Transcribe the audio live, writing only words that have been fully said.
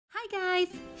Hi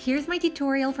guys! Here's my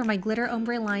tutorial for my glitter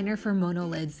ombre liner for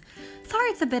monolids. Sorry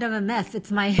it's a bit of a mess,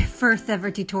 it's my first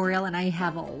ever tutorial and I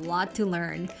have a lot to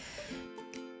learn.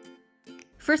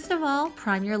 First of all,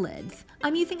 prime your lids.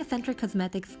 I'm using Eccentric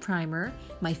Cosmetics primer,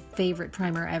 my favorite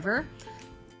primer ever.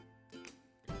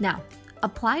 Now,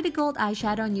 apply the gold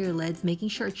eyeshadow on your lids, making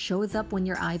sure it shows up when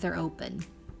your eyes are open.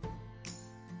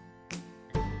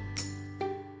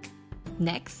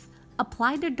 Next,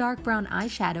 apply the dark brown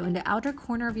eyeshadow in the outer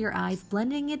corner of your eyes,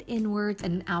 blending it inwards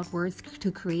and outwards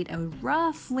to create a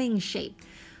rough wing shape.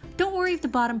 Don't worry if the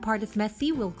bottom part is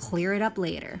messy, we'll clear it up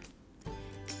later.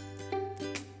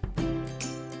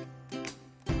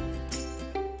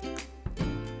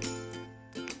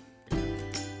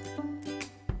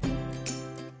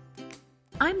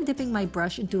 I'm dipping my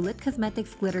brush into Lit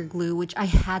Cosmetics glitter glue, which I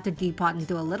had to depot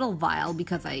into a little vial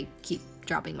because I keep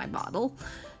dropping my bottle.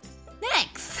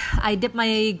 Next, I dip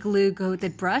my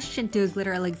glue-coated brush into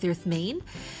Glitter Elixirs main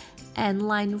and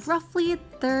line roughly a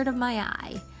third of my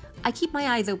eye. I keep my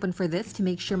eyes open for this to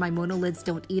make sure my monolids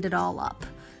don't eat it all up.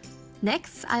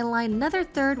 Next, I line another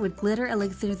third with Glitter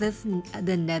Elixirs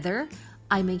the Nether.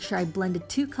 I make sure I blended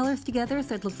two colors together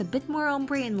so it looks a bit more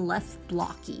ombre and less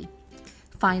blocky.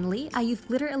 Finally, I use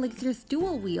Glitter Elixirs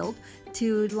Dual Wield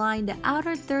to line the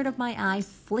outer third of my eye,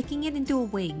 flicking it into a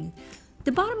wing.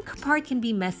 The bottom part can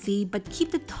be messy, but keep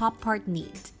the top part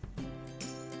neat.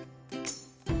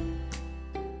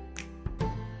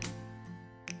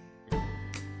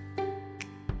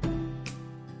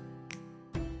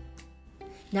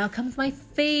 Now comes my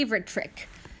favorite trick.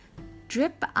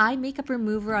 Drip eye makeup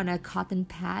remover on a cotton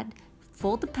pad,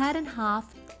 fold the pad in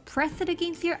half, press it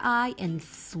against your eye, and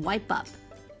swipe up.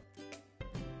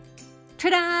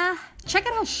 Ta-da! Check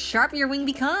out how sharp your wing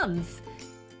becomes!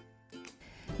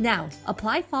 Now,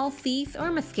 apply falsies or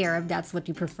mascara if that's what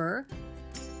you prefer.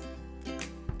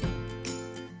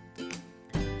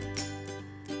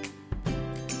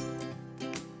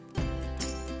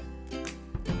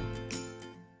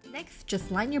 Next, just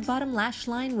line your bottom lash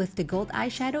line with the gold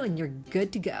eyeshadow and you're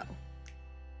good to go.